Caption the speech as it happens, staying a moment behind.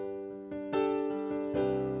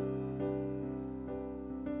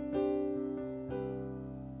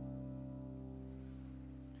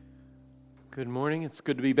Good morning. It's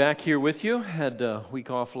good to be back here with you. Had a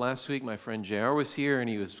week off last week. My friend JR was here, and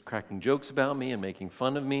he was cracking jokes about me and making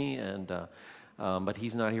fun of me. But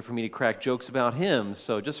he's not here for me to crack jokes about him.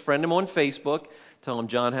 So just friend him on Facebook. Tell him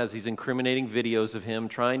John has these incriminating videos of him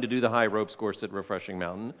trying to do the high ropes course at Refreshing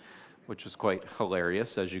Mountain, which was quite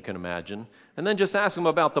hilarious, as you can imagine. And then just ask him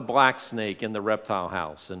about the black snake in the reptile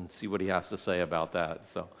house and see what he has to say about that.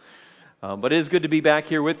 But it is good to be back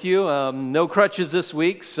here with you. No crutches this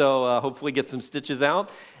week, so hopefully get some stitches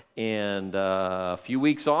out. And a few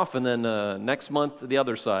weeks off, and then next month the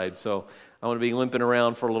other side. So I want to be limping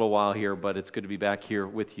around for a little while here, but it's good to be back here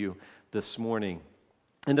with you this morning.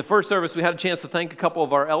 In the first service, we had a chance to thank a couple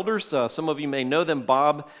of our elders. Some of you may know them,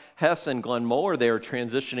 Bob Hess and Glenn Moeller. They are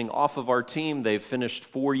transitioning off of our team. They've finished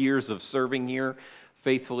 4 years of serving here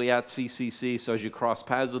faithfully at CCC, so as you cross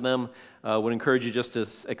paths with them, would encourage you just to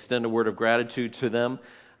extend a word of gratitude to them.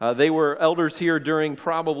 They were elders here during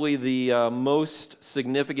probably the most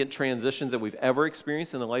significant transitions that we've ever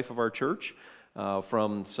experienced in the life of our church,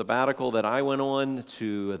 from sabbatical that I went on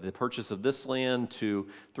to the purchase of this land to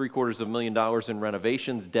 $750,000 in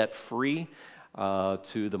renovations, debt-free,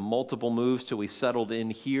 to the multiple moves till we settled in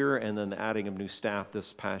here, and then the adding of new staff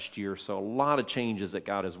this past year. So a lot of changes that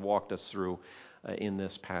God has walked us through in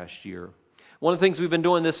this past year. One of the things we've been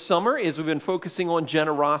doing this summer is we've been focusing on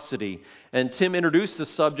generosity. And Tim introduced the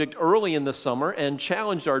subject early in the summer and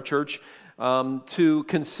challenged our church to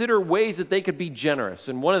consider ways that they could be generous.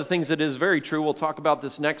 And one of the things that is very true, we'll talk about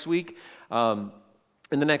this next week, in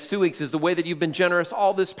the next 2 weeks, is the way that you've been generous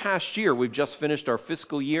all this past year. We've just finished our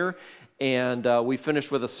fiscal year, and we finished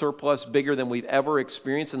with a surplus bigger than we've ever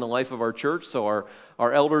experienced in the life of our church. So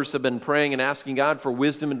our elders have been praying and asking God for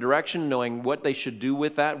wisdom and direction, knowing what they should do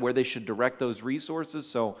with that, where they should direct those resources.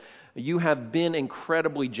 So you have been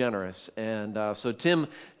incredibly generous. And so Tim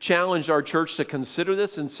challenged our church to consider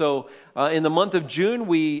this. And so in the month of June,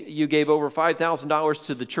 you gave over $5,000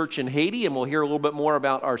 to the church in Haiti, and we'll hear a little bit more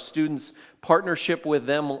about our students' partnership with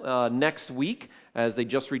them next week, as they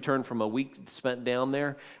just returned from a week spent down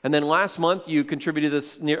there. And then last month, you contributed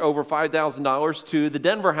over $5,000 to the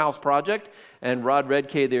Denver House Project, and Rod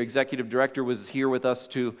Redkay, their executive director, was here with us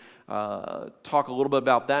to talk a little bit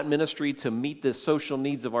about that ministry to meet the social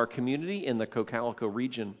needs of our community in the Cocalico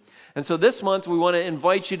region. And so this month, we want to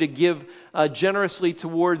invite you to give generously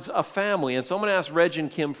towards a family. And so I'm going to ask Reg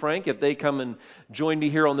and Kim Frank if they come and join me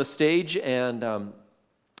here on the stage. And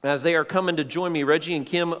as they are coming to join me, Reggie and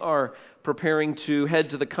Kim are preparing to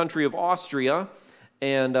head to the country of Austria,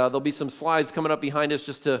 and there'll be some slides coming up behind us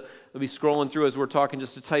they'll be scrolling through as we're talking,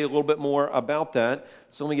 just to tell you a little bit more about that.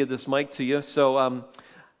 So let me get this mic to you. So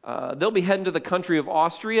they'll be heading to the country of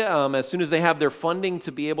Austria as soon as they have their funding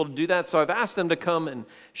to be able to do that. So I've asked them to come and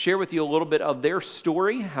share with you a little bit of their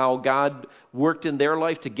story, how God worked in their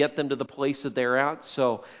life to get them to the place that they're at.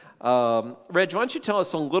 So Reg, why don't you tell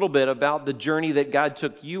us a little bit about the journey that God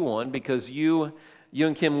took you on, because you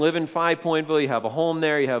and Kim live in Five Pointville, you have a home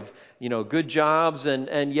there, you have good jobs,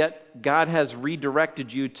 and yet God has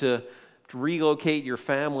redirected you to relocate your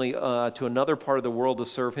family to another part of the world to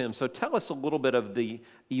serve Him. So tell us a little bit of the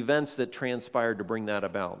events that transpired to bring that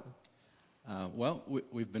about.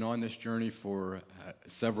 We've been on this journey for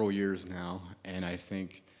several years now, and I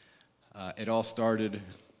think it all started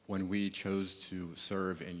when we chose to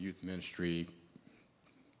serve in youth ministry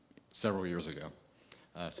several years ago.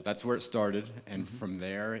 So that's where it started, and from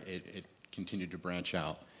there it continued to branch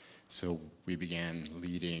out. So we began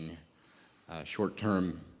leading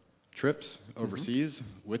short-term trips overseas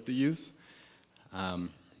with the youth, and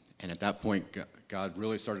at that point God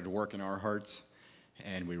really started to work in our hearts,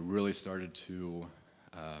 and we really started to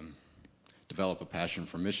develop a passion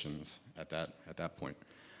for missions at that point.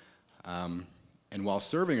 And while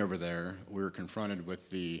serving over there, we were confronted with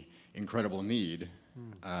the incredible need.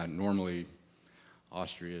 Normally,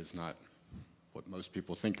 Austria is not what most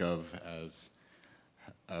people think of as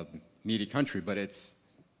a needy country, but it's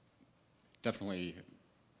definitely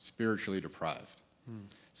spiritually deprived.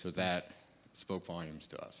 So that spoke volumes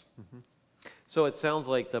to us. So it sounds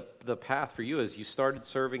like the path for you is you started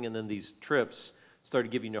serving, and then these trips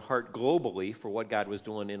started giving your heart globally for what God was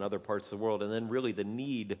doing in other parts of the world, and then really the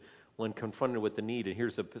need, when confronted with the need, and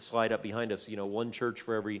here's a slide up behind us, one church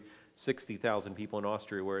for every 60,000 people in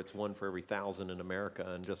Austria, where it's one for every 1,000 in America,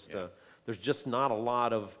 and there's just not a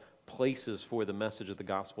lot of places for the message of the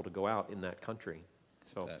gospel to go out in that country.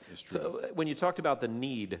 So, that is true. So when you talked about the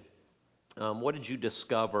need, what did you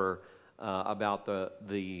discover about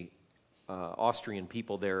the Austrian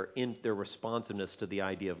people there in their responsiveness to the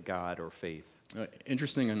idea of God or faith?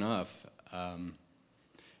 Interesting enough,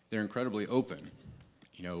 they're incredibly open.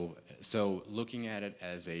 So looking at it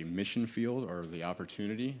as a mission field or the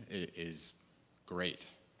opportunity is great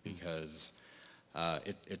because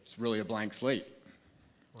it's really a blank slate.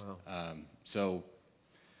 Wow. So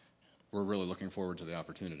we're really looking forward to the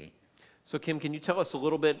opportunity. So Kim, can you tell us a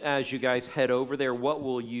little bit as you guys head over there, what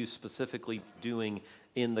will you specifically be doing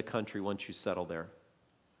in the country once you settle there?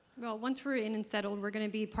 Well, once we're in and settled, we're going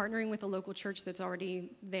to be partnering with a local church that's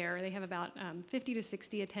already there. They have about 50 to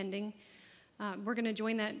 60 attending. We're going to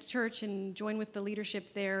join that church and join with the leadership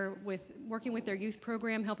there with working with their youth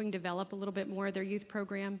program, helping develop a little bit more of their youth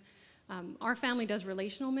program. Our family does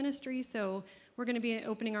relational ministry, so we're going to be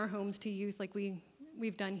opening our homes to youth like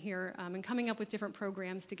we've done here, and coming up with different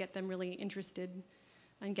programs to get them really interested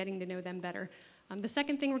and getting to know them better. The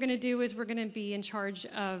second thing we're going to do is we're going to be in charge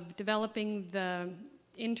of developing the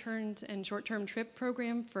interns and short-term trip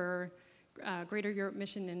program for Greater Europe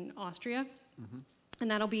Mission in Austria. Mm-hmm. And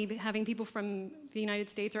that'll be having people from the United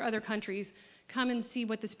States or other countries come and see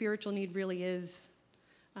what the spiritual need really is,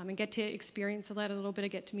 and get to experience that a little bit,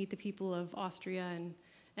 and get to meet the people of Austria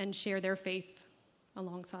and share their faith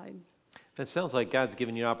alongside. It sounds like God's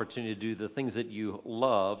given you an opportunity to do the things that you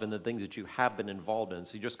love and the things that you have been involved in.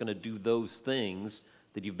 So you're just going to do those things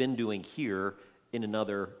that you've been doing here in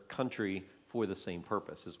another country for the same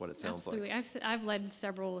purpose, is what it sounds Absolutely. like. I've led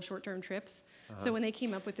several short-term trips. So when they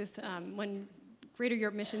came up with this, when Greater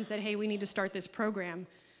Europe Mission said, hey, we need to start this program,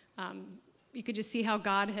 you could just see how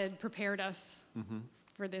God had prepared us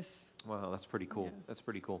for this. Wow, that's pretty cool. Yeah. That's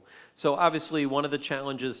pretty cool. So obviously one of the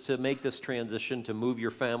challenges to make this transition, to move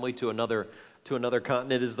your family to another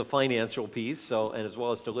continent, is the financial piece, and as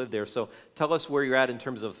well as to live there. So tell us where you're at in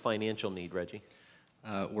terms of financial need, Reggie.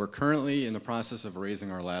 We're currently in the process of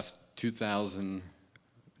raising our last $2,000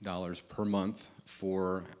 per month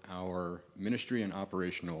for our ministry and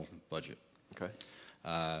operational budget. Okay.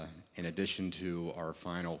 In addition to our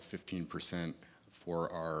final 15%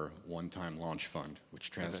 for our one-time launch fund,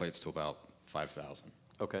 which translates to about $5,000.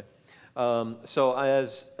 Okay. So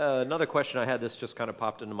as another question I had, this just kind of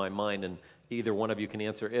popped into my mind, and either one of you can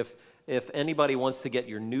answer. If anybody wants to get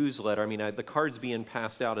your newsletter, the card's being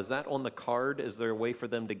passed out. Is that on the card? Is there a way for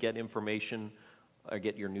them to get information or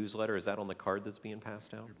get your newsletter? Is that on the card that's being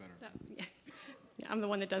passed out? Yeah, I'm the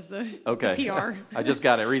one that does the Okay. PR. I just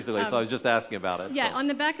got it recently, so I was just asking about it. Yeah, so. on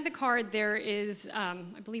the back of the card there is, I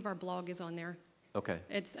believe our blog is on there. Okay.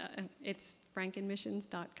 It's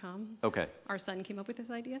frankenmissions.com. Okay. Our son came up with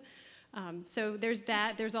this idea. So there's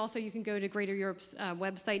that. There's also, you can go to Greater Europe's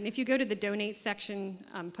website, and if you go to the donate section,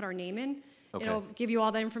 put our name in, it'll give you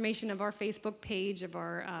all the information of our Facebook page, of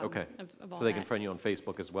our okay. of all so they that. can friend you on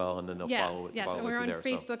Facebook as well, and then they'll follow it. Yes, follow and we're on there,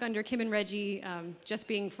 Facebook under Kim and Reggie, just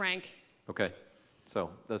being Frank. Okay. So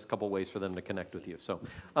there's a couple ways for them to connect with you. So,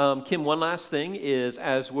 Kim, one last thing is,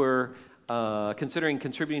 as we're considering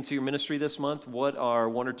contributing to your ministry this month, what are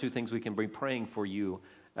one or two things we can be praying for you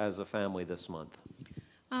as a family this month?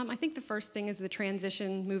 I think the first thing is the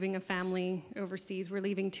transition, moving a family overseas. We're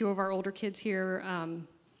leaving two of our older kids here.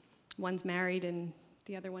 One's married and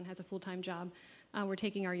the other one has a full-time job. We're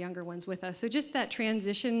taking our younger ones with us. So just that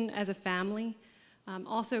transition as a family.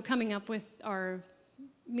 Also coming up with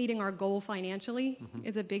meeting our goal financially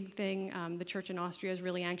is a big thing. The church in Austria is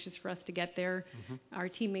really anxious for us to get there. Our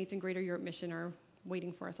teammates in Greater Europe Mission are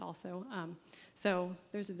waiting for us also. So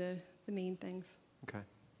those are the main things. Okay.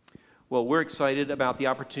 Well, we're excited about the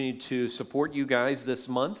opportunity to support you guys this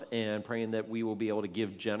month and praying that we will be able to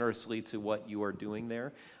give generously to what you are doing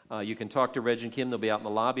there. You can talk to Reg and Kim. They'll be out in the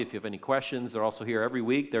lobby if you have any questions. They're also here every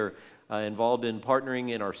week. They're involved in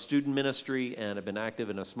partnering in our student ministry and have been active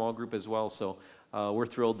in a small group as well. So we're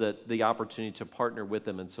thrilled that the opportunity to partner with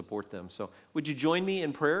them and support them. So would you join me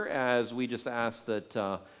in prayer as we just ask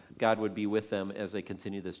that God would be with them as they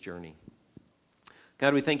continue this journey?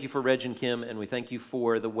 God, we thank you for Reg and Kim, and we thank you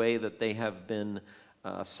for the way that they have been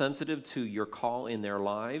sensitive to your call in their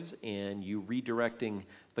lives and you redirecting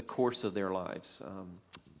the course of their lives.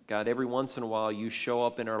 God, every once in a while you show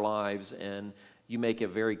up in our lives and you make it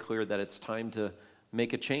very clear that it's time to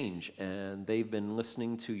make a change, and they've been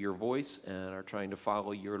listening to your voice and are trying to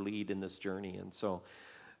follow your lead in this journey. And so,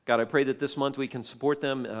 God, I pray that this month we can support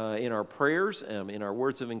them in our prayers, in our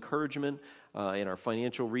words of encouragement, in our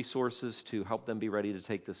financial resources to help them be ready to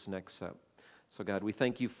take this next step. So, God, we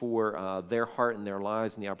thank you for their heart and their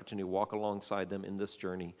lives and the opportunity to walk alongside them in this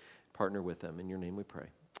journey, partner with them. In your name we pray.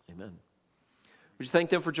 Amen. Would you thank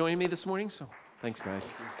them for joining me this morning? So, thanks, guys.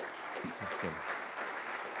 Thanks, Kim.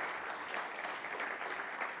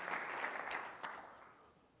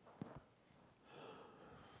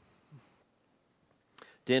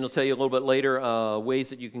 Dan will tell you a little bit later ways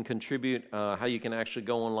that you can contribute, how you can actually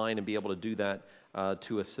go online and be able to do that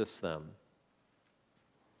to assist them.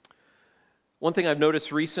 One thing I've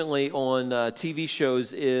noticed recently on TV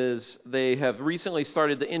shows is they have recently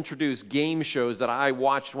started to introduce game shows that I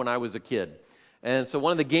watched when I was a kid. And so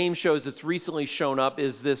one of the game shows that's recently shown up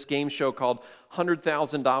is this game show called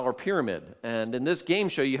 $100,000 Pyramid. And in this game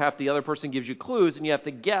show, the other person gives you clues, and you have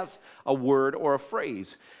to guess a word or a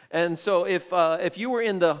phrase. And so if you were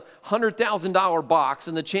in the $100,000 box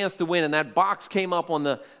and the chance to win, and that box came up on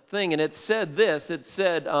the thing, and it said this,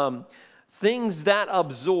 things that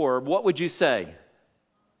absorb, what would you say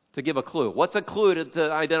to give a clue? What's a clue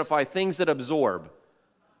to identify things that absorb?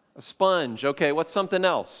 A sponge. Okay, what's something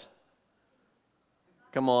else?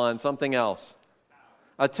 Come on, something else.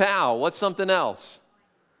 A towel. What's something else?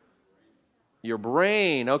 Your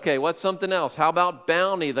brain. Okay, what's something else? How about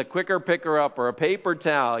Bounty, the quicker picker up, or a paper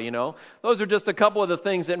towel, Those are just a couple of the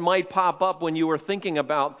things that might pop up when you were thinking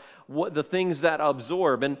about what the things that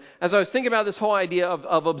absorb. And as I was thinking about this whole idea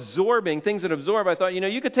of absorbing, things that absorb, I thought,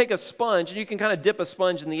 you could take a sponge and you can kind of dip a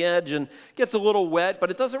sponge in the edge and it gets a little wet, but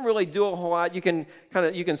it doesn't really do a whole lot. You can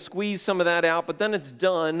squeeze some of that out, but then it's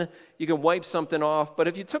done. You can wipe something off. But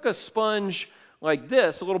if you took a sponge like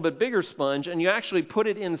this, a little bit bigger sponge, and you actually put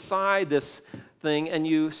it inside this thing and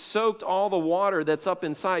you soaked all the water that's up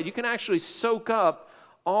inside, you can actually soak up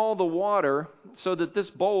all the water so that this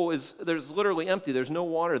bowl there's literally empty. There's no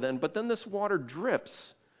water then, but then this water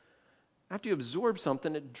drips. After you absorb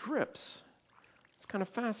something, it drips. It's kind of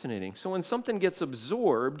fascinating. So when something gets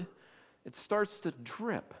absorbed, it starts to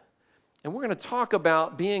drip. And we're going to talk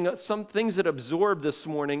about being some things that absorb this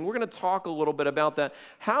morning. We're going to talk a little bit about that.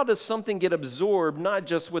 How does something get absorbed, not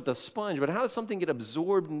just with a sponge, but how does something get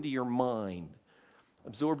absorbed into your mind?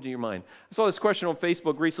 Absorbed into your mind. I saw this question on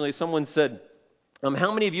Facebook recently. Someone said,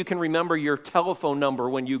 how many of you can remember your telephone number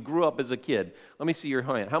when you grew up as a kid? Let me see your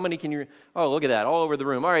hand. How many can you? Oh, look at that, all over the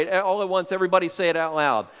room. All right, all at once, everybody say it out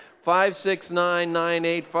loud.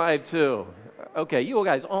 5699852. Okay, you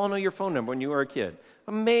guys all know your phone number when you were a kid.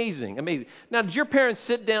 Amazing, amazing. Now, did your parents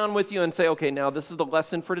sit down with you and say, okay, now this is the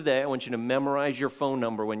lesson for today. I want you to memorize your phone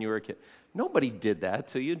number when you were a kid. Nobody did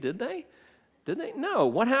that to you, did they? Did they? No.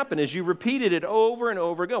 What happened is you repeated it over and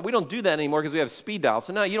over again. We don't do that anymore because we have speed dial.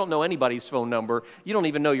 So now you don't know anybody's phone number. You don't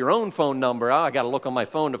even know your own phone number. I got to look on my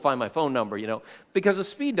phone to find my phone number, because of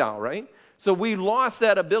speed dial, right? So we lost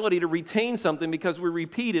that ability to retain something because we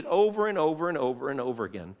repeat it over and over and over and over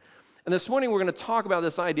again. And this morning we're going to talk about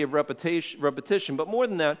this idea of repetition, but more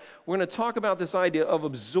than that, we're going to talk about this idea of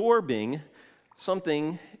absorbing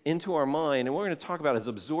something into our mind, and we're going to talk about it as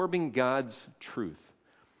absorbing God's truth.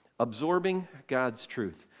 Absorbing God's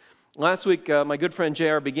truth. Last week, my good friend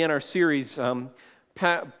JR began our series,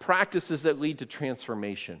 Practices That Lead to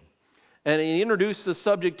Transformation. And he introduced the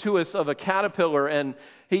subject to us of a caterpillar, and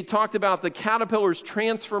he talked about the caterpillar's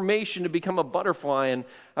transformation to become a butterfly. And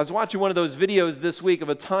I was watching one of those videos this week of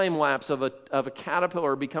a time lapse of a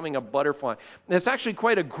caterpillar becoming a butterfly. And it's actually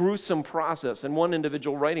quite a gruesome process, and one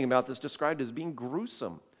individual writing about this described it as being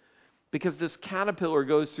gruesome. Because this caterpillar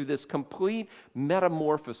goes through this complete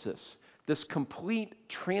metamorphosis, this complete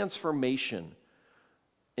transformation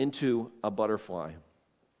into a butterfly.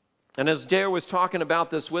 And as Dare was talking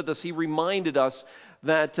about this with us, he reminded us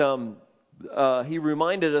that the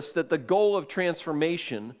goal of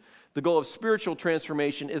transformation, the goal of spiritual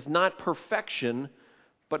transformation, is not perfection,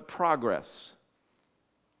 but progress.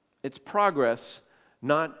 It's progress,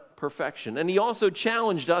 not perfection. And he also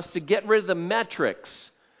challenged us to get rid of the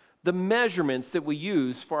metrics, the measurements that we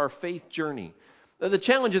use for our faith journey. The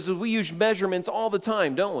challenge is that we use measurements all the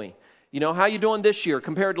time, don't we? How you doing this year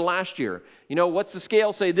compared to last year? What's the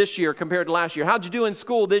scale say this year compared to last year? How'd you do in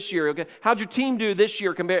school this year? Okay. How'd your team do this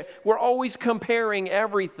year compared? We're always comparing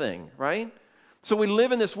everything, right? So we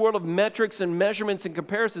live in this world of metrics and measurements and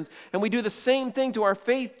comparisons, and we do the same thing to our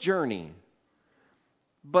faith journey.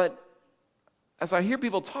 But as I hear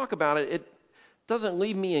people talk about it, it doesn't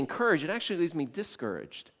leave me encouraged. It actually leaves me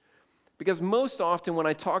discouraged. Because most often when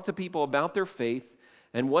I talk to people about their faith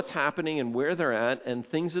and what's happening and where they're at and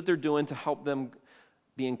things that they're doing to help them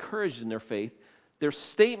be encouraged in their faith, their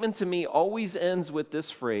statement to me always ends with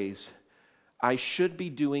this phrase, I should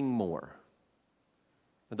be doing more.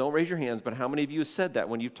 Now don't raise your hands, but how many of you have said that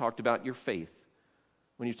when you've talked about your faith?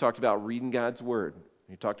 When you've talked about reading God's Word?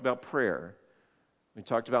 When you've talked about prayer? When you've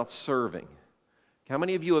talked about serving? How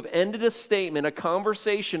many of you have ended a statement, a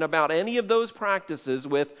conversation about any of those practices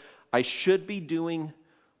with, I should be doing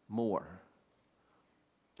more?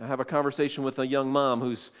 I have a conversation with a young mom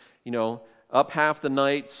who's, up half the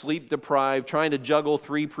night, sleep deprived, trying to juggle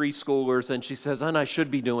 3 preschoolers, and she says, I should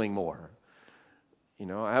be doing more.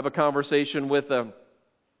 I have a conversation with a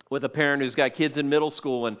with a parent who's got kids in middle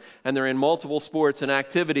school and they're in multiple sports and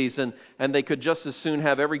activities and they could just as soon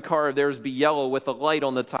have every car of theirs be yellow with a light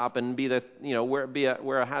on the top and be the,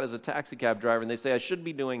 wear a hat as a taxi cab driver, and they say, I should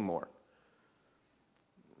be doing more.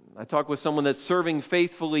 I talk with someone that's serving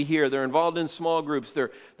faithfully here. They're involved in small groups.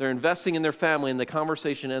 They're investing in their family, and the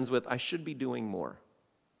conversation ends with, I should be doing more.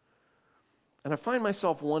 And I find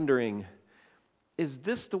myself wondering, is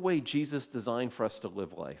this the way Jesus designed for us to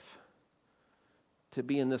live life? To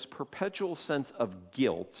be in this perpetual sense of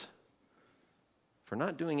guilt for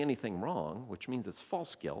not doing anything wrong, which means it's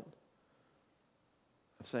false guilt,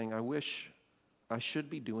 of saying, I wish I should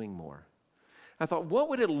be doing more. I thought, what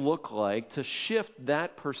would it look like to shift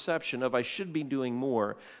that perception of I should be doing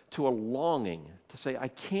more to a longing to say, I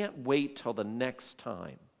can't wait till the next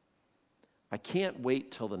time. I can't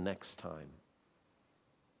wait till the next time.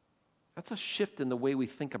 That's a shift in the way we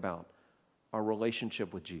think about our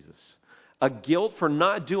relationship with Jesus. A guilt for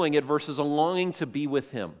not doing it versus a longing to be with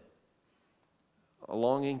Him. A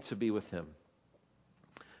longing to be with Him.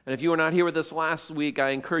 And if you were not here with us last week, I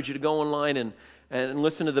encourage you to go online and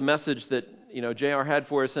listen to the message that JR had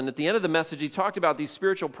for us. And at the end of the message, he talked about these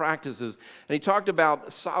spiritual practices. And he talked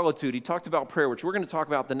about solitude. He talked about prayer, which we're going to talk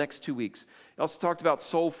about the next 2 weeks. He also talked about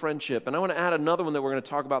soul friendship. And I want to add another one that we're going to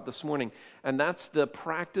talk about this morning. And that's the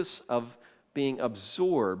practice of being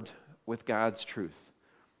absorbed with God's truth.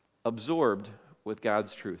 Absorbed with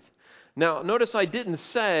God's truth. Now, notice I didn't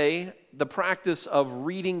say the practice of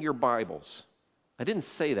reading your Bibles. I didn't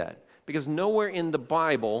say that, because nowhere in the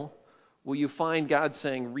Bible will you find God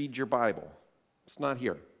saying, read your Bible. It's not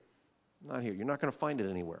here. Not here. You're not going to find it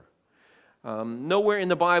anywhere. Nowhere in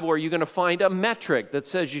the Bible are you going to find a metric that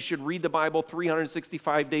says you should read the Bible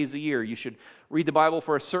 365 days a year. You should read the Bible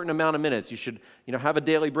for a certain amount of minutes. You should, have a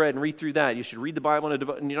daily bread and read through that. You should read the Bible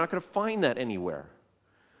and you're not going to find that anywhere.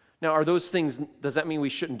 Now, are those things, does that mean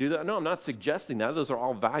we shouldn't do that? No, I'm not suggesting that. Those are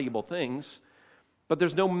all valuable things. But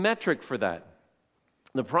there's no metric for that.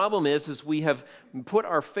 The problem is we have put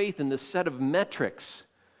our faith in this set of metrics,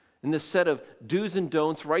 in this set of do's and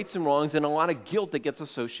don'ts, rights and wrongs, and a lot of guilt that gets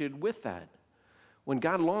associated with that, when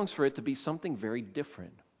God longs for it to be something very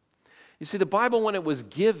different. You see, the Bible, when it was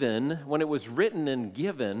written and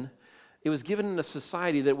given, it was given in a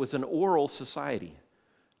society that was an oral society,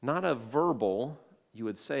 not a verbal, you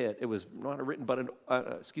would say it. It was not a written,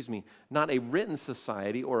 not a written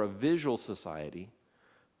society or a visual society,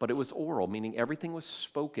 but it was oral, meaning everything was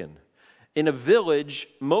spoken. In a village,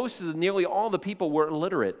 nearly all the people were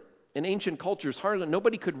illiterate. In ancient cultures,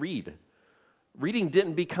 nobody could read. Reading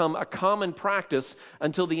didn't become a common practice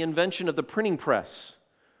until the invention of the printing press.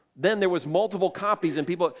 Then there was multiple copies and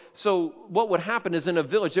people. So what would happen is in a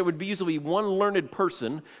village, there would be usually one learned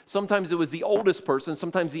person. Sometimes it was the oldest person,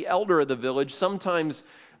 sometimes the elder of the village, sometimes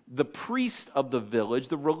the priest of the village,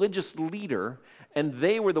 the religious leader, and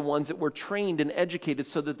they were the ones that were trained and educated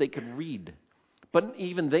so that they could read. But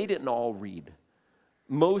even they didn't all read.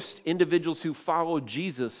 Most individuals who followed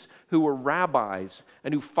Jesus, who were rabbis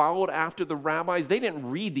and who followed after the rabbis, they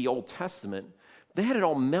didn't read the Old Testament. They had it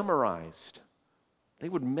all memorized. They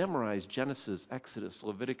would memorize Genesis, Exodus,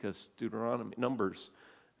 Leviticus, Deuteronomy, Numbers,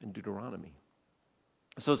 and Deuteronomy.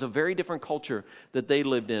 So it's a very different culture that they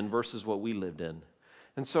lived in versus what we lived in.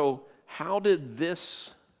 And so how did this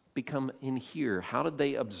become in here? How did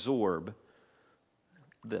they absorb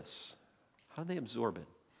this? How did they absorb it?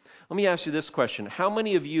 Let me ask you this question. How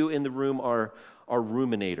many of you in the room are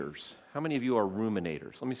ruminators? How many of you are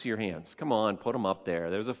ruminators? Let me see your hands. Come on, put them up there.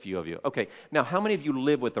 There's a few of you. Okay, now how many of you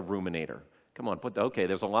live with a ruminator? Come on, okay,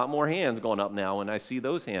 there's a lot more hands going up now when I see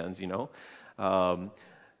those hands, You know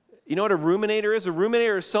what a ruminator is? A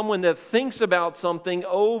ruminator is someone that thinks about something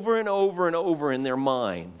over and over and over in their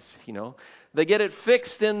minds, They get it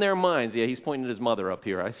fixed in their minds. Yeah, he's pointing at his mother up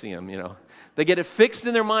here. I see him, They get it fixed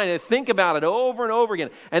in their mind. They think about it over and over again.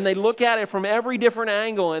 And they look at it from every different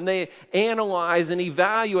angle. And they analyze and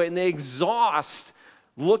evaluate. And they exhaust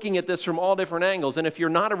looking at this from all different angles. And if you're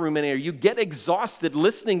not a ruminator, you get exhausted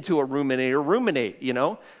listening to a ruminator ruminate,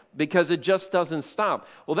 because it just doesn't stop.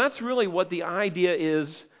 Well, that's really what the idea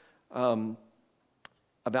is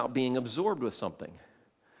about being absorbed with something.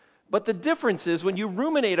 But the difference is when you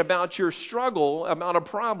ruminate about your struggle, about a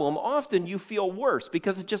problem, often you feel worse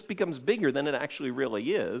because it just becomes bigger than it actually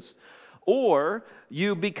really is. Or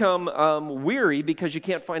you become weary because you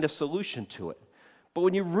can't find a solution to it. But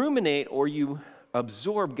when you ruminate or you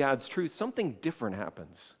absorb God's truth, something different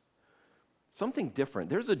happens. Something different.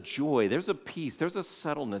 There's a joy, there's a peace, there's a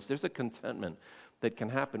settledness, there's a contentment that can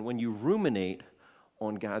happen when you ruminate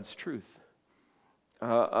on God's truth.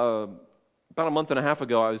 About a month and a half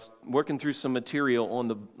ago, I was working through some material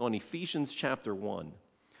on Ephesians chapter 1.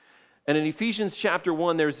 And in Ephesians chapter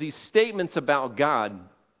 1, there's these statements about God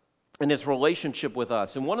and His relationship with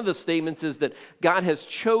us. And one of the statements is that God has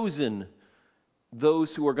chosen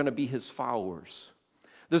those who are going to be His followers.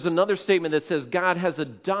 There's another statement that says God has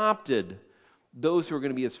adopted those who are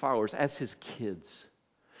going to be His followers as His kids.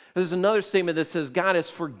 There's another statement that says God has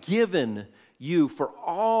forgiven you for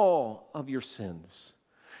all of your sins.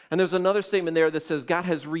 And there's another statement there that says God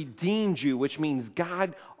has redeemed you, which means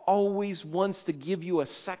God always wants to give you a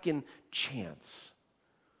second chance.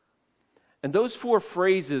 And those four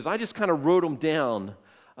phrases, I just kind of wrote them down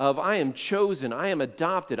of I am chosen, I am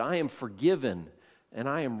adopted, I am forgiven, and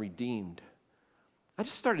I am redeemed. I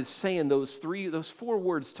just started saying those four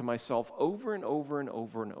words to myself over and over and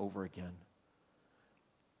over and over again.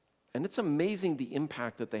 And it's amazing the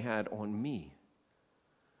impact that they had on me.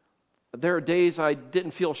 There are days I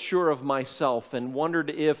didn't feel sure of myself and wondered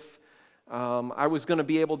if I was going to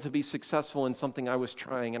be able to be successful in something I was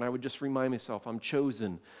trying. And I would just remind myself, I'm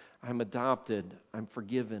chosen, I'm adopted, I'm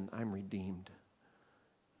forgiven, I'm redeemed.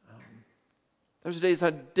 There's days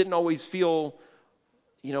I didn't always feel,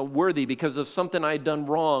 worthy because of something I had done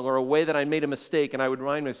wrong or a way that I made a mistake. And I would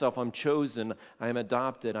remind myself, I'm chosen, I'm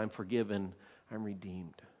adopted, I'm forgiven, I'm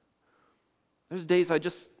redeemed. There's days I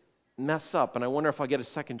just mess up and I wonder if I'll get a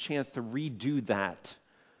second chance to redo that.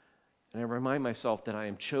 And I remind myself that I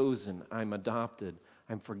am chosen, I'm adopted,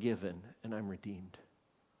 I'm forgiven, and I'm redeemed.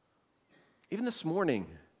 Even this morning,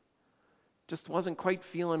 just wasn't quite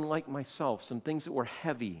feeling like myself. Some things that were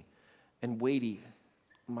heavy and weighty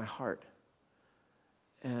in my heart.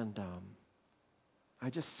 And I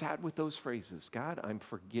just sat with those phrases. God, I'm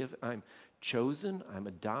chosen, I'm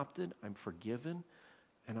adopted, I'm forgiven,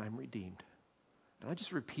 and I'm redeemed. And I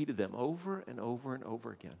just repeated them over and over and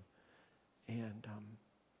over again. And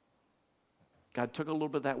God took a little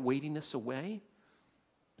bit of that weightiness away.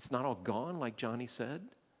 It's not all gone, like Johnny said.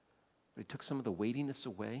 But He took some of the weightiness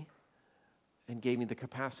away and gave me the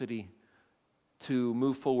capacity to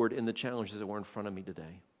move forward in the challenges that were in front of me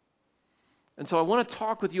today. And so I want to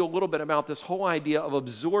talk with you a little bit about this whole idea of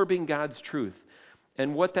absorbing God's truth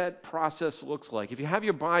and what that process looks like. If you have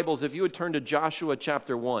your Bibles, if you would turn to Joshua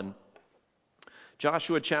chapter 1.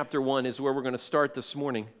 Joshua chapter 1 is where we're going to start this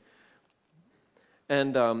morning.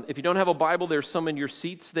 And if you don't have a Bible, there's some in your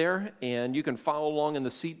seats there, and you can follow along in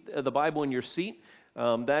the Bible in your seat.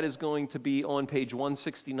 That is going to be on page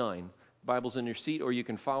 169. Bible's in your seat, or you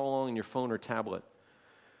can follow along on your phone or tablet.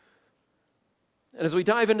 And as we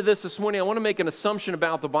dive into this morning, I want to make an assumption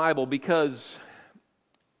about the Bible because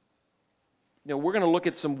we're going to look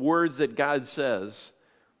at some words that God says.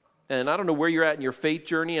 And I don't know where you're at in your faith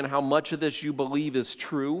journey and how much of this you believe is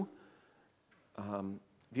true.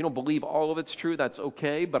 If you don't believe all of it's true, that's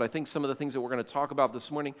okay. But I think some of the things that we're going to talk about this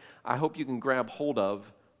morning, I hope you can grab hold of,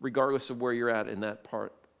 regardless of where you're at in that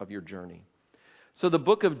part of your journey. So the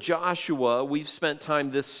book of Joshua, we've spent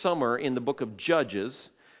time this summer in the book of Judges.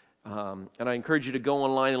 And I encourage you to go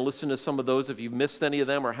online and listen to some of those if you've missed any of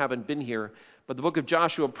them or haven't been here. But the book of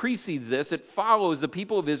Joshua precedes this. It follows the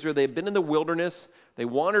people of Israel. They've been in the wilderness. They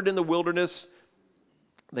wandered in the wilderness.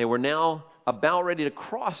 They were now about ready to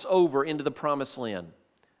cross over into the promised land.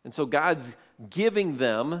 And so God's giving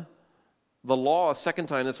them the law a second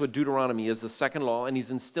time. That's what Deuteronomy is, the second law. And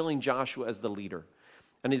He's instilling Joshua as the leader.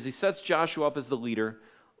 And as He sets Joshua up as the leader,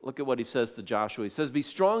 look at what He says to Joshua. He says, "Be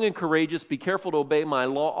strong and courageous. Be careful to obey my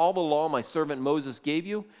law, all the law my servant Moses gave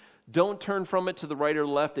you. Don't turn from it to the right or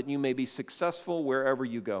left, that you may be successful wherever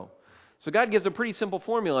you go." So God gives a pretty simple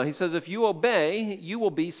formula. He says, if you obey, you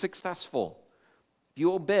will be successful. If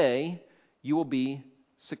you obey, you will be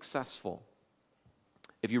successful.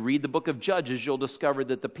 If you read the book of Judges, you'll discover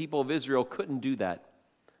that the people of Israel couldn't do that.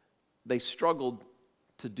 They struggled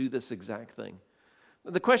to do this exact thing.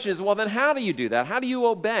 The question is, well, then how do you do that? How do you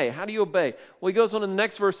obey? How do you obey? Well, he goes on in the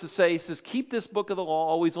next verse to say, he says, keep this book of the law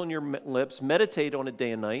always on your lips, meditate on it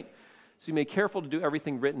day and night, so you may be careful to do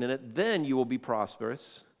everything written in it. Then you will be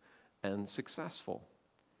prosperous and successful.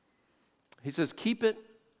 He says, keep it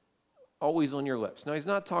always on your lips. Now, he's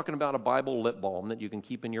not talking about a Bible lip balm that you can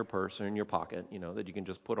keep in your purse or in your pocket, that you can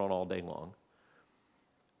just put on all day long.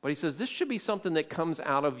 But he says this should be something that comes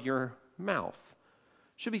out of your mouth.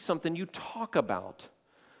 It should be something you talk about.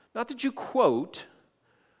 Not that you quote,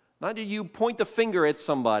 not that you point the finger at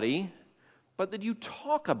somebody, but that you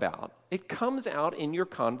talk about. It comes out in your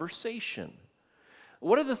conversation.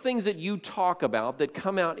 What are the things that you talk about that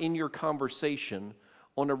come out in your conversation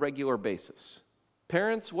on a regular basis?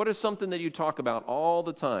 Parents, what is something that you talk about all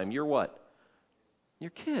the time? Your what? Your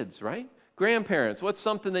kids, right? Grandparents, what's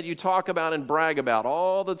something that you talk about and brag about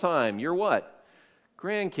all the time? Your what?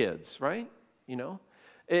 Grandkids, right?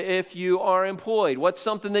 If you are employed, what's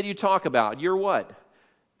something that you talk about? Your what?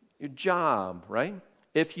 Your job, right?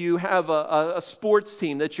 If you have a sports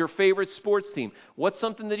team that's your favorite sports team, what's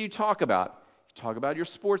something that you talk about? You talk about your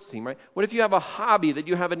sports team, right? What if you have a hobby that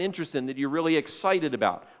you have an interest in that you're really excited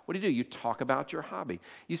about? What do? You talk about your hobby.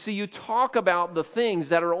 You see, you talk about the things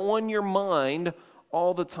that are on your mind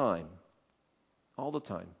all the time. All the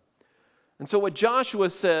time. And so what Joshua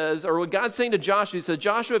says, or what God's saying to Joshua, he says,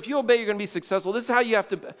 Joshua, if you obey, you're going to be successful. This is how you have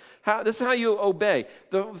to, this is how you obey.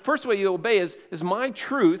 The first way you obey is my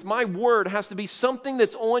truth, my word has to be something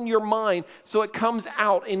that's on your mind so it comes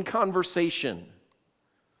out in conversation.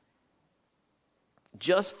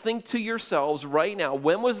 Just think to yourselves right now,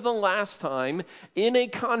 when was the last time in a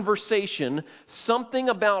conversation something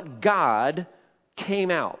about God came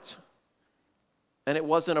out and it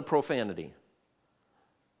wasn't a profanity?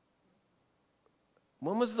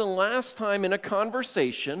 When was the last time in a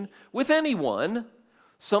conversation with anyone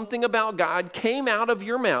something about God came out of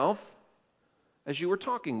your mouth as you were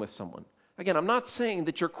talking with someone? Again, I'm not saying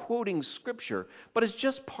that you're quoting Scripture, but it's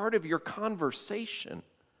just part of your conversation.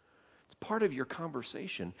 It's part of your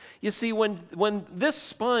conversation. You see, when this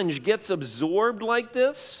sponge gets absorbed like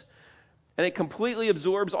this, and it completely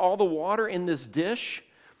absorbs all the water in this dish,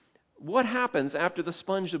 what happens after the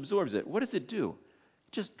sponge absorbs it? What does it do?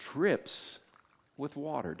 It just drips with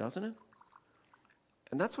water, doesn't it?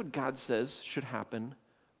 And that's what God says should happen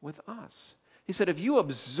with us. He said, if you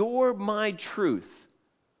absorb my truth,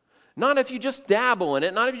 not if you just dabble in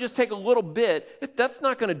it, not if you just take a little bit, that's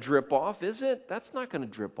not going to drip off, is it? That's not going to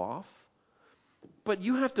drip off. But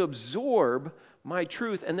you have to absorb my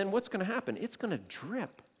truth, and then what's going to happen? It's going to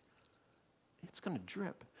drip. It's going to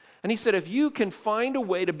drip. And he said, if you can find a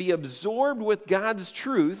way to be absorbed with God's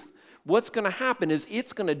truth, what's going to happen is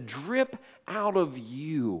it's going to drip out of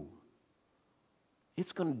you.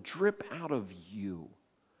 It's going to drip out of you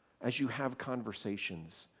as you have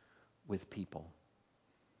conversations with people.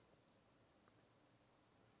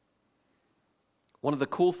 One of the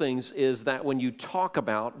cool things is that when you talk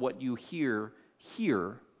about what you hear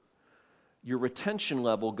here, your retention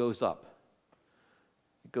level goes up.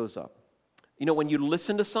 It goes up. You know, when you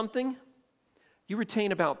listen to something, you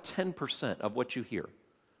retain about 10% of what you hear.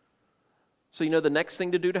 So you know the next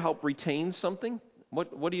thing to do to help retain something?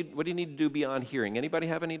 What do you need to do beyond hearing? Anybody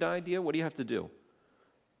have any idea? What do you have to do? You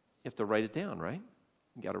have to write it down, right?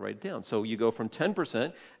 You got to write it down. So you go from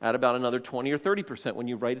 10%, add about another 20 or 30% when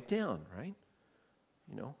you write it down, right?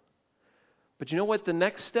 You know. But you know what the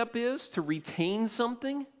next step is to retain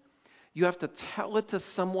something? You have to tell it to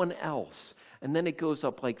someone else, and then it goes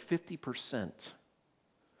up like 50%.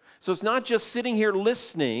 So it's not just sitting here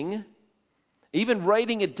listening, even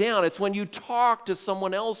writing it down. It's when you talk to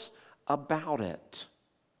someone else about it.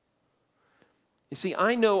 You see,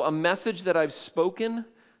 I know a message that I've spoken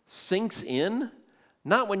sinks in,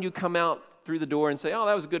 not when you come out through the door and say, oh,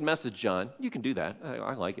 that was a good message, John. You can do that.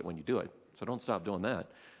 I like it when you do it, so don't stop doing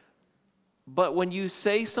that. But when you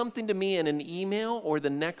say something to me in an email or the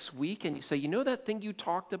next week and you say, you know that thing you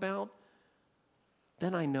talked about?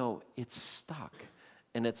 Then I know it's stuck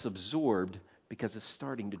and it's absorbed because it's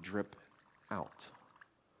starting to drip out.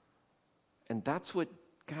 And that's what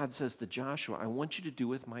God says to Joshua, I want you to do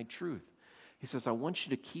with my truth. He says, I want you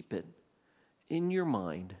to keep it in your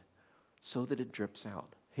mind so that it drips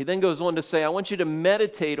out. He then goes on to say, I want you to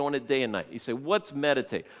meditate on it day and night. You say, what's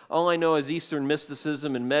meditate? All I know is Eastern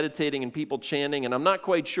mysticism and meditating and people chanting, and I'm not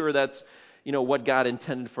quite sure that's, what God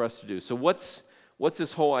intended for us to do. So what's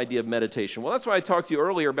this whole idea of meditation? Well, that's why I talked to you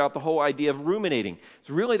earlier about the whole idea of ruminating. It's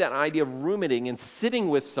really that idea of ruminating and sitting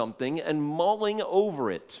with something and mulling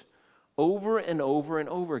over it over and over and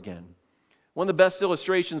over again. One of the best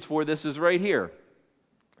illustrations for this is right here.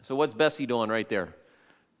 So what's Bessie doing right there?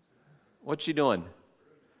 What's she doing?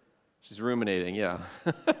 She's ruminating, yeah.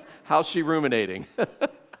 How's she ruminating?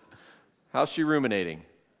 How's she ruminating?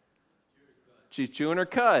 She's chewing her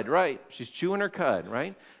cud, right? She's chewing her cud,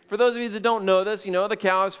 right? For those of you that don't know this, the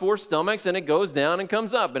cow has 4 stomachs, and it goes down and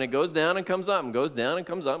comes up, and it goes down and comes up, and goes down and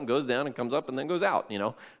comes up, and goes down and comes up, and then goes out,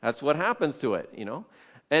 That's what happens to it,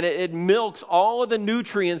 And it milks all of the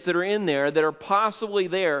nutrients that are in there, that are possibly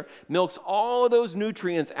there, milks all of those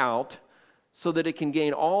nutrients out so that it can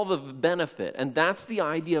gain all the benefit. And that's the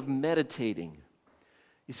idea of meditating.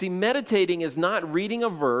 You see, meditating is not reading a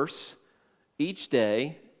verse each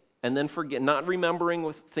day and then not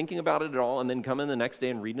remembering, thinking about it at all, and then come in the next day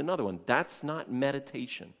and read another one. That's not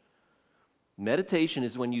meditation. Meditation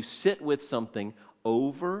is when you sit with something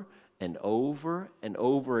over and over and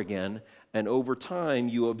over again, and over time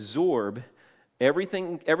you absorb every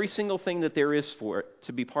single thing that there is for it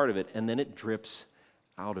to be part of it, and then it drips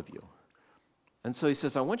out of you. And so he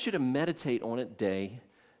says, I want you to meditate on it day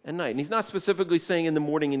and night. And he's not specifically saying in the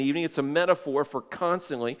morning and evening. It's a metaphor for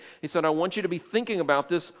constantly. He said, I want you to be thinking about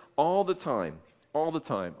this all the time, all the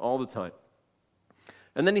time, all the time.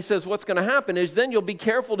 And then he says, what's going to happen is then you'll be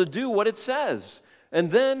careful to do what it says.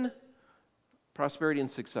 And then prosperity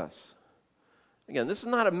and success. Again, this is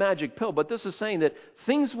not a magic pill, but this is saying that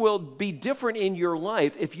things will be different in your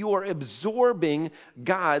life if you are absorbing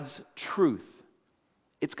God's truth.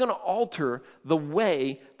 It's going to alter the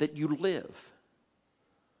way that you live.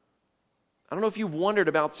 I don't know if you've wondered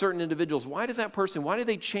about certain individuals. Why did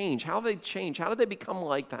they change? How did they change? How did they become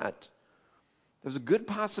like that? There's a good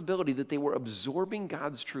possibility that they were absorbing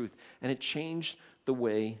God's truth, and it changed the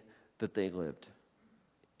way that they lived.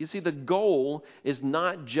 You see, the goal is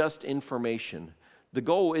not just information. The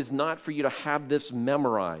goal is not for you to have this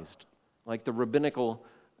memorized like the rabbinical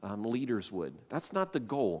leaders would. That's not the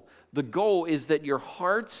goal. The goal is that your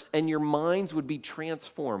hearts and your minds would be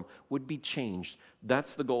transformed, would be changed.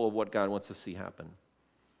 That's the goal of what God wants to see happen.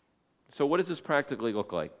 So what does this practically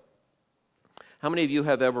look like? How many of you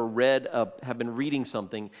have ever have been reading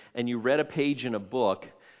something and you read a page in a book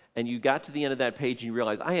and you got to the end of that page and you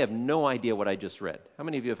realize, I have no idea what I just read? How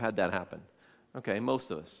many of you have had that happen? Okay, most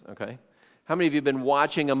of us, okay? How many of you have been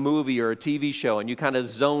watching a movie or a TV show and you kind of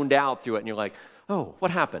zoned out through it and you're like, oh, what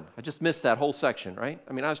happened? I just missed that whole section, right?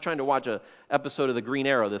 I mean, I was trying to watch an episode of The Green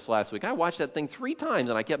Arrow this last week. I watched that thing 3 times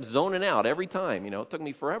and I kept zoning out every time. It took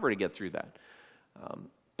me forever to get through that.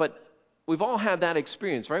 But we've all had that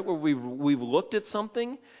experience, right? Where we've looked at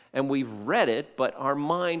something and we've read it, but our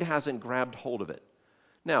mind hasn't grabbed hold of it.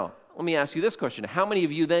 Now, let me ask you this question. How many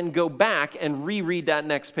of you then go back and reread that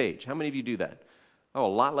next page? How many of you do that? Oh, a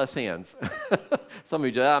lot less hands. Some of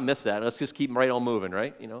you just, I missed that. Let's just keep right on moving,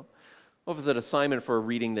 right? Well, if it's an assignment for a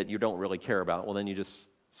reading that you don't really care about, well, then you just,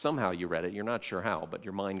 somehow you read it. You're not sure how, but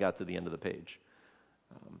your mind got to the end of the page.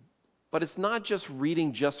 But it's not just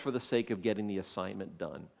reading just for the sake of getting the assignment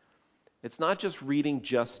done. It's not just reading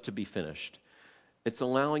just to be finished. It's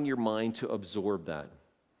allowing your mind to absorb that.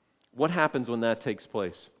 What happens when that takes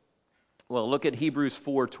place? Well, look at Hebrews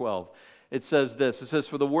 4:12. It says this. It says,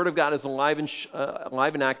 for the word of God is alive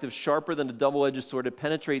and active, sharper than a double-edged sword. It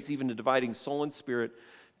penetrates even to dividing soul and spirit,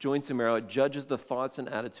 joints and marrow. It judges the thoughts and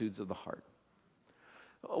attitudes of the heart.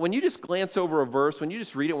 When you just glance over a verse, when you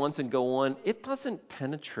just read it once and go on, it doesn't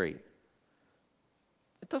penetrate.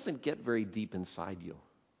 It doesn't get very deep inside you.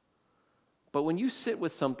 But when you sit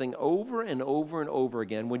with something over and over and over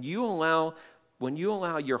again, when you allow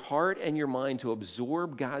your heart and your mind to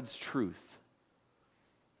absorb God's truth,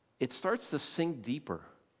 it starts to sink deeper.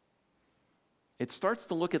 It starts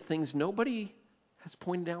to look at things nobody has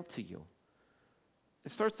pointed out to you.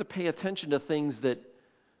 It starts to pay attention to things that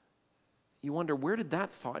you wonder, where did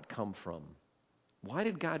that thought come from? Why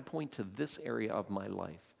did God point to this area of my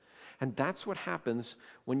life? And that's what happens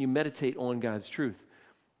when you meditate on God's truth.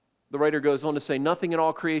 The writer goes on to say, nothing in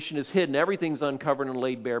all creation is hidden. Everything's uncovered and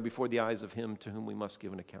laid bare before the eyes of him to whom we must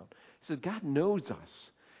give an account. He says, God knows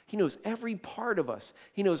us. He knows every part of us.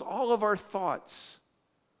 He knows all of our thoughts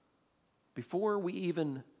before we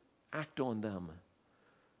even act on them.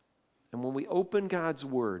 And when we open God's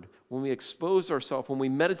word, when we expose ourselves, when we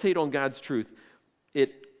meditate on God's truth,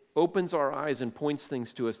 it opens our eyes and points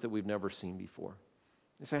things to us that we've never seen before.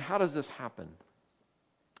 You say, how does this happen?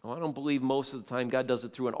 Well, I don't believe most of the time God does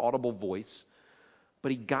it through an audible voice,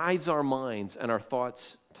 but he guides our minds and our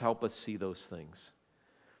thoughts to help us see those things.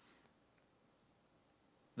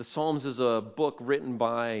 The Psalms is a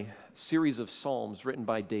series of Psalms written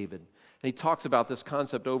by David. And he talks about this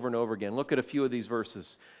concept over and over again. Look at a few of these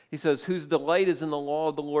verses. He says, whose delight is in the law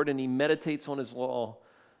of the Lord, and he meditates on his law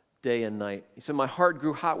day and night. He said, my heart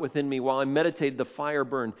grew hot within me. While I meditated, the fire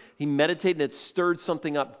burned. He meditated, and it stirred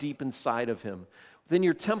something up deep inside of him. Within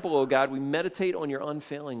your temple, O God, we meditate on your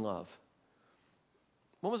unfailing love.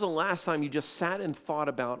 When was the last time you just sat and thought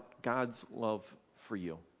about God's love for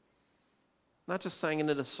you? Not just sang it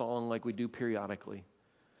in a song like we do periodically,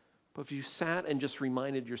 but if you sat and just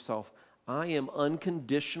reminded yourself, I am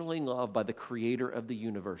unconditionally loved by the creator of the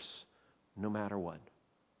universe, no matter what.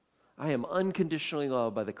 I am unconditionally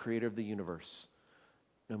loved by the creator of the universe,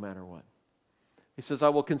 no matter what. He says, I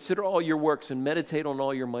will consider all your works and meditate on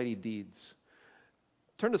all your mighty deeds.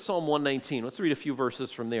 Turn to Psalm 119. Let's read a few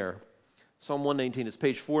verses from there. Psalm 119 is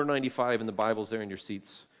page 495 in the Bibles there in your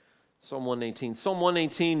seats. Psalm 119. Psalm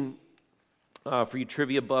 119, for you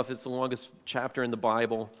trivia buff, it's the longest chapter in the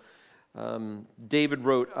Bible. David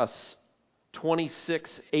wrote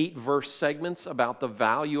 26 8-verse segments about the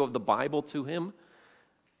value of the Bible to him.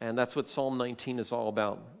 And that's what Psalm 19 is all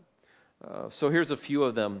about. So here's a few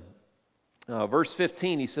of them. Verse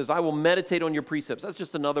 15, he says, I will meditate on your precepts. That's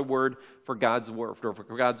just another word for God's word, for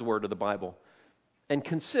God's word of the Bible. And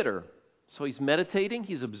consider. So he's meditating,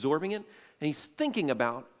 he's absorbing it, and he's thinking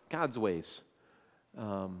about God's ways.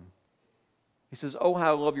 He says, oh,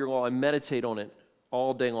 how I love your law. I meditate on it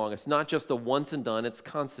all day long. It's not just a once and done, it's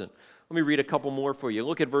constant. Let me read a couple more for you.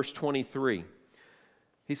 Look at verse 23.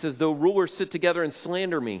 He says, though rulers sit together and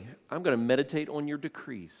slander me, I'm going to meditate on your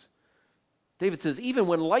decrees. David says, even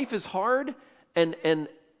when life is hard and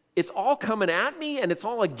it's all coming at me and it's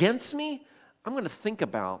all against me, I'm going to think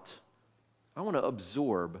about, I want to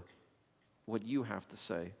absorb what you have to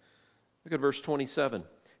say. Look at verse 27.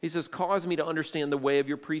 He says, cause me to understand the way of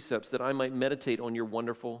your precepts that I might meditate on your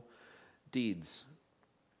wonderful deeds.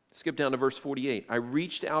 Skip down to verse 48. I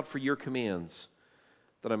reached out for your commands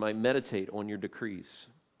that I might meditate on your decrees.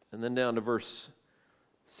 And then down to verse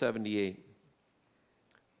 78.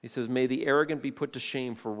 He says, may the arrogant be put to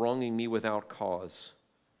shame for wronging me without cause,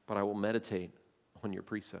 but I will meditate on your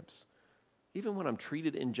precepts. Even when I'm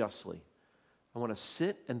treated unjustly, I want to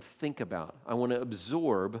sit and think about, I want to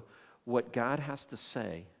absorb what God has to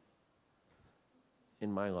say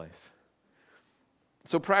in my life.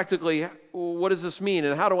 So practically, what does this mean?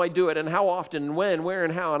 And how do I do it? And how often? And when? Where?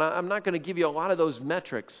 And how? And I'm not going to give you a lot of those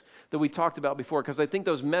metrics that we talked about before, because I think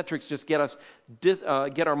those metrics just get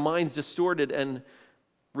our minds distorted and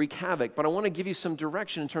wreak havoc. But I want to give you some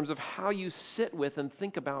direction in terms of how you sit with and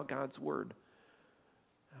think about God's Word.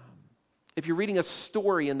 If you're reading a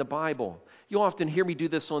story in the Bible, you'll often hear me do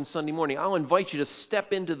this on Sunday morning. I'll invite you to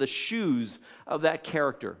step into the shoes of that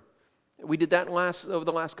character. We did that over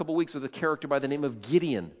the last couple of weeks with a character by the name of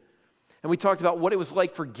Gideon. And we talked about what it was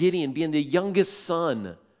like for Gideon, being the youngest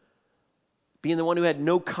son, being the one who had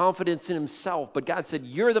no confidence in himself. But God said,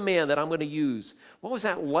 you're the man that I'm going to use. What was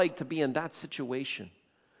that like to be in that situation?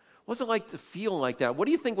 What was it like to feel like that? What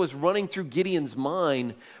do you think was running through Gideon's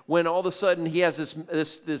mind when all of a sudden he has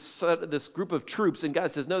this group of troops and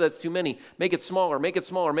God says, no, that's too many. Make it smaller, make it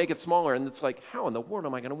smaller, make it smaller. And it's like, how in the world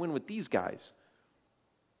am I going to win with these guys?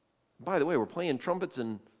 By the way, we're playing trumpets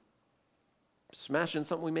and smashing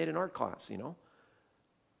something we made in art class, you know.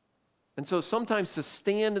 And so sometimes to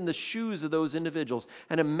stand in the shoes of those individuals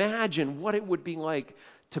and imagine what it would be like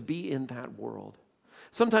to be in that world.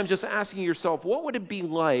 Sometimes just asking yourself, what would it be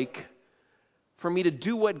like for me to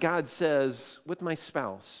do what God says with my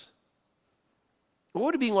spouse? What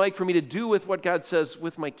would it be like for me to do with what God says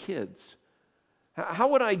with my kids? How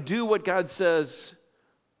would I do what God says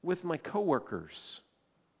with my coworkers?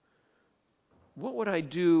 What would I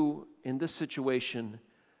do in this situation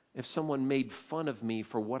if someone made fun of me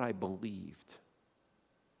for what I believed?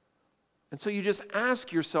 And so you just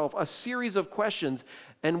ask yourself a series of questions,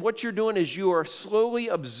 and what you're doing is you are slowly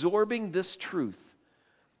absorbing this truth.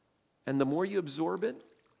 And the more you absorb it,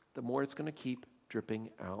 the more it's going to keep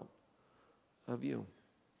dripping out of you.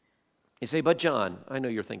 You say, but John, I know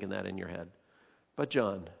you're thinking that in your head. But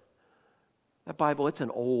John, that Bible, it's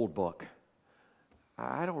an old book.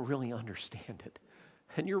 I don't really understand it.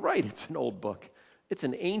 And you're right, it's an old book. It's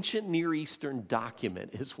an ancient Near Eastern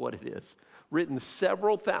document is what it is. Written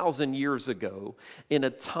several thousand years ago in a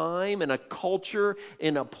time, in a culture,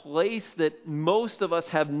 in a place that most of us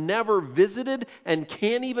have never visited and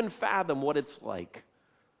can't even fathom what it's like.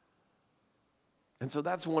 And so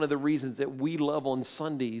that's one of the reasons that we love on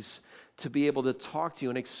Sundays to be able to talk to you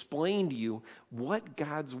and explain to you what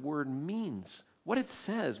God's Word means, what it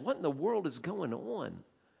says, what in the world is going on.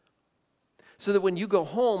 So that when you go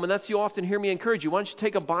home, and that's you often hear me encourage you, why don't you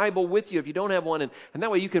take a Bible with you if you don't have one, and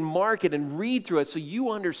that way you can mark it and read through it so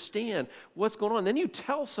you understand what's going on. Then you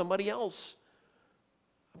tell somebody else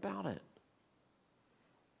about it.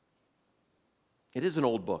 It is an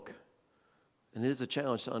old book, and it is a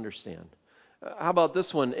challenge to understand. How about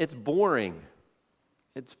this one? It's boring.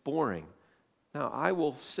 It's boring. Now, I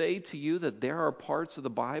will say to you that there are parts of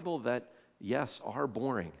the Bible that, yes, are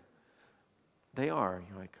boring. They are.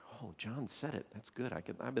 You're like, oh, John said it. That's good.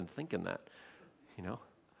 I've been thinking that, you know.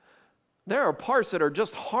 There are parts that are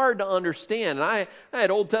just hard to understand. And I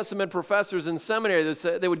had Old Testament professors in seminary that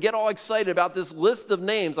said they would get all excited about this list of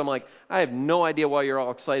names. I'm like, I have no idea why you're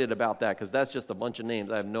all excited about that, because that's just a bunch of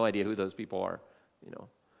names. I have no idea who those people are, you know.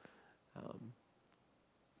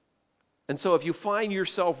 And so if you find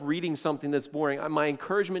yourself reading something that's boring, my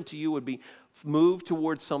encouragement to you would be move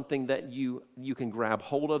towards something that you can grab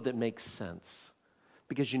hold of that makes sense.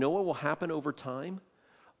 Because you know what will happen over time?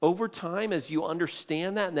 Over time, as you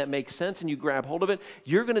understand that and that makes sense and you grab hold of it,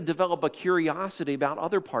 you're going to develop a curiosity about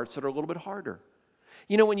other parts that are a little bit harder.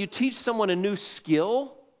 You know, when you teach someone a new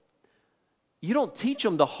skill, you don't teach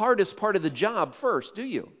them the hardest part of the job first, do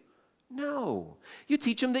you? No. You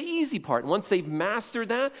teach them the easy part. And once they've mastered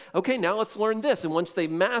that, okay, now let's learn this. And once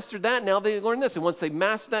they've mastered that, now they learn this. And once they've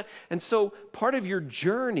mastered that. And so part of your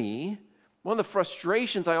journey, one of the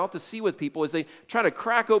frustrations I often see with people is they try to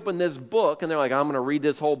crack open this book and they're like, I'm going to read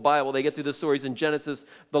this whole Bible. They get through the stories in Genesis,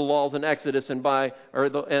 the laws in Exodus, and by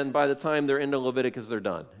the time they're into Leviticus, they're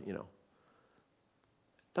done.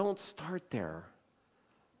 Don't start there.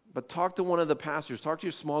 But talk to one of the pastors, talk to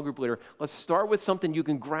your small group leader. Let's start with something you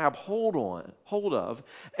can grab hold of,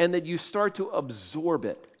 and that you start to absorb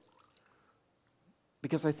it.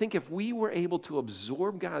 Because I think if we were able to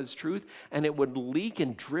absorb God's truth and it would leak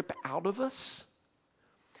and drip out of us,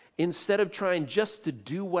 instead of trying just to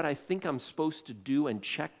do what I think I'm supposed to do and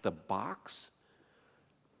check the box,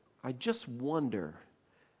 I just wonder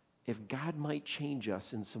if God might change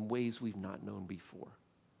us in some ways we've not known before.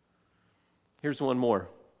 Here's one more.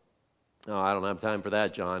 Oh, I don't have time for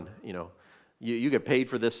that, John. You get paid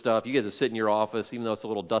for this stuff. You get to sit in your office, even though it's a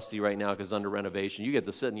little dusty right now because it's under renovation. You get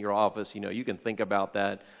to sit in your office. You can think about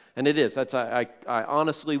that. And it is. I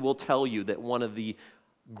honestly will tell you that one of the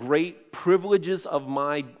great privileges of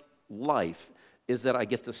my life is that I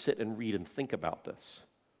get to sit and read and think about this.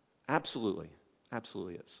 Absolutely.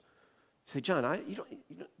 Absolutely is. You say, John, do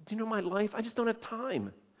you know my life? I just don't have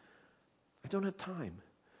time. I don't have time.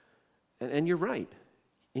 And you're right.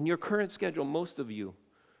 In your current schedule, most of you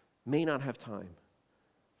may not have time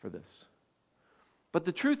for this. But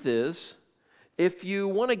the truth is, if you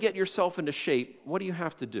want to get yourself into shape, what do you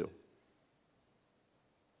have to do?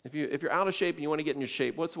 If you're out of shape and you want to get in your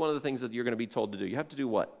shape, what's one of the things that you're going to be told to do? You have to do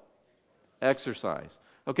what? Exercise.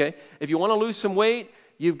 Okay? If you want to lose some weight,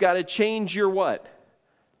 you've got to change your what?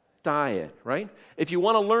 Diet, right? If you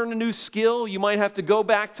want to learn a new skill, you might have to go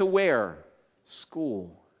back to where?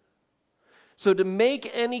 School. So to make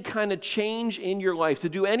any kind of change in your life, to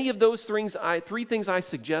do any of those three things I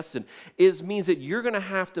suggested, means that you're going to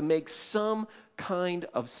have to make some kind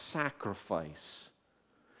of sacrifice.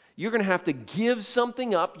 You're going to have to give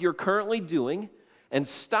something up you're currently doing and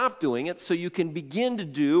stop doing it so you can begin to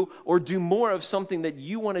do or do more of something that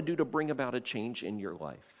you want to do to bring about a change in your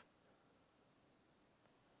life.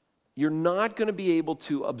 You're not going to be able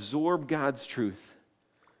to absorb God's truth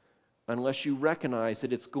unless you recognize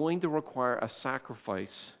that it's going to require a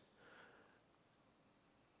sacrifice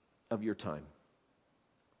of your time.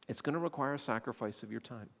 It's going to require a sacrifice of your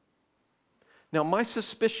time. Now, my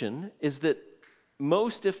suspicion is that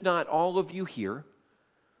most, if not all of you here,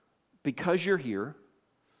 because you're here,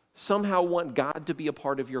 somehow want God to be a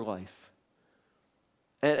part of your life.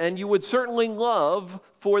 And you would certainly love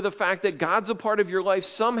for the fact that God's a part of your life.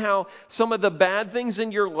 Somehow, some of the bad things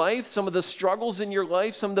in your life, some of the struggles in your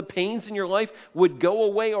life, some of the pains in your life would go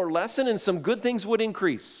away or lessen, and some good things would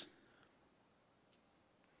increase.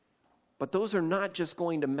 But those are not just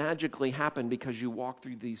going to magically happen because you walk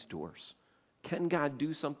through these doors. Can God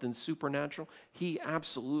do something supernatural? He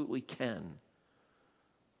absolutely can.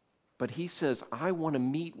 But He says, I want to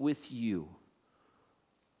meet with you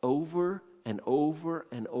over and over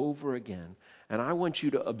and over again. And I want you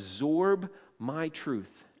to absorb my truth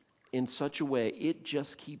in such a way it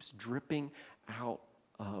just keeps dripping out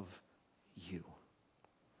of you.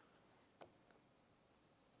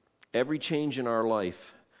 Every change in our life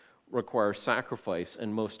requires sacrifice,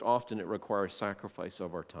 and most often it requires sacrifice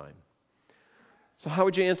of our time. So how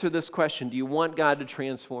would you answer this question? Do you want God to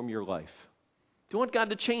transform your life? Do you want God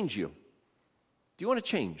to change you? Do you want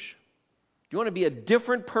to change? Do you want to be a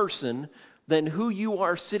different person than who you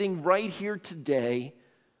are sitting right here today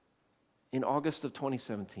in August of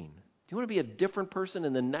 2017? Do you want to be a different person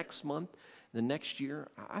in the next month, the next year?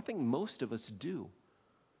 I think most of us do.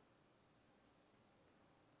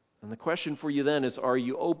 And the question for you then is, are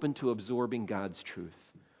you open to absorbing God's truth?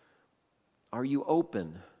 Are you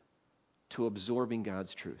open to absorbing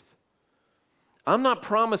God's truth? I'm not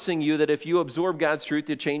promising you that if you absorb God's truth,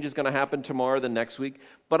 the change is going to happen tomorrow or the next week,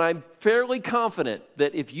 but I'm fairly confident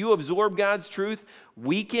that if you absorb God's truth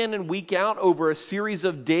week in and week out over a series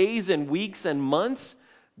of days and weeks and months,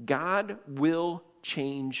 God will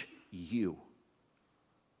change you.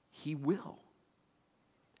 He will.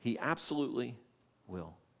 He absolutely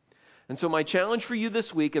will. And so my challenge for you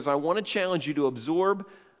this week is I want to challenge you to absorb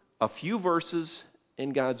a few verses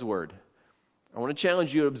in God's Word. I want to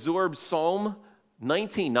challenge you to absorb Psalm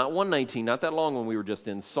 19, not 119, not that long one we were just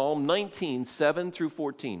in. Psalm 19, 7 through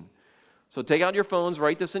 14. So take out your phones,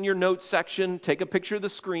 write this in your notes section, take a picture of the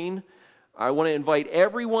screen. I want to invite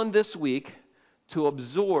everyone this week to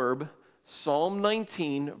absorb Psalm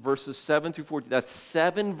 19, verses 7 through 14. That's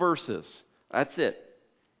 7 verses. That's it.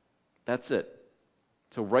 That's it.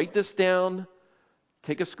 So write this down,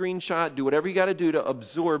 take a screenshot, do whatever you got to do to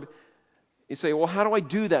absorb. You say, well, how do I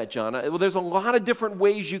do that, John? Well, there's a lot of different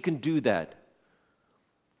ways you can do that.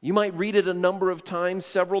 You might read it a number of times,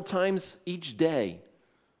 several times each day.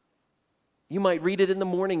 You might read it in the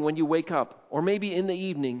morning when you wake up, or maybe in the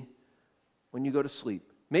evening when you go to sleep.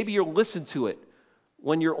 Maybe you'll listen to it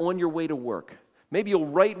when you're on your way to work. Maybe you'll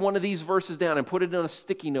write one of these verses down and put it in a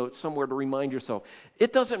sticky note somewhere to remind yourself.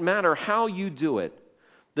 It doesn't matter how you do it.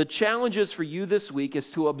 The challenge is for you this week is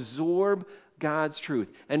to absorb God's truth.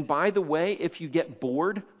 And by the way, if you get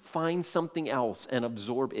bored, find something else and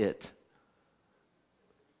absorb it.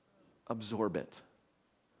 Absorb it.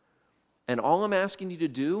 And all I'm asking you to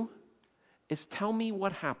do is tell me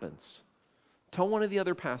what happens. Tell one of the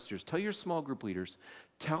other pastors, tell your small group leaders,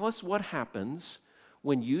 tell us what happens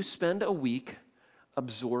when you spend a week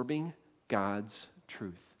absorbing God's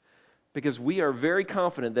truth. Because we are very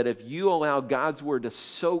confident that if you allow God's word to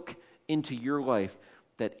soak into your life,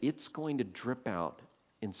 that it's going to drip out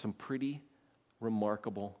in some pretty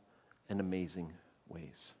remarkable and amazing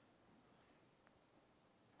ways.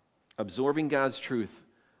 Absorbing God's truth,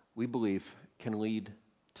 we believe, can lead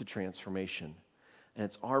to transformation. And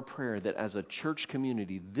it's our prayer that as a church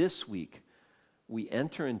community this week, we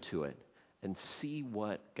enter into it and see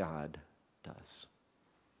what God does.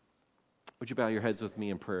 Would you bow your heads with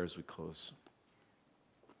me in prayer as we close?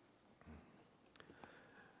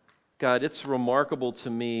 God, it's remarkable to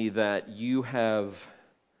me that you have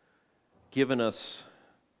given us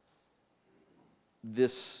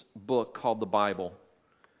this book called the Bible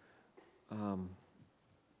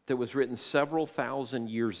that was written several thousand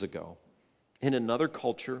years ago in another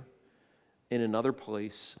culture, in another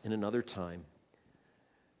place, in another time.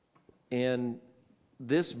 And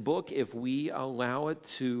this book, if we allow it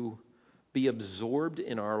to be absorbed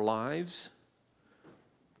in our lives,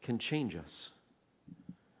 can change us.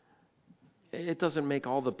 It doesn't make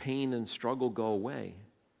all the pain and struggle go away,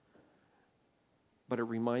 but it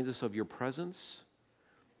reminds us of your presence.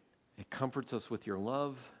 It comforts us with your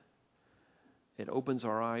love. It opens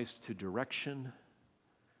our eyes to direction.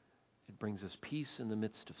 It brings us peace in the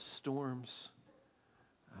midst of storms.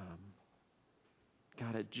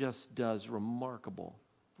 God, it just does remarkable,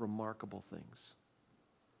 remarkable things.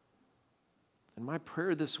 And my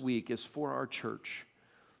prayer this week is for our church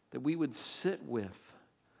that we would sit with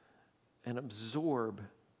and absorb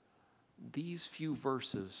these few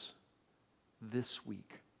verses this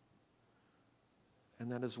week.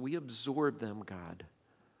 And that as we absorb them, God,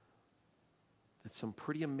 that some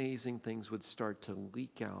pretty amazing things would start to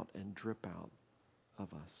leak out and drip out of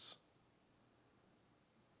us.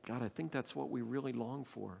 God, I think that's what we really long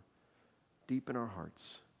for deep in our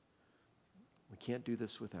hearts. We can't do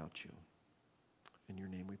this without you. In your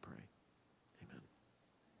name we pray. Amen.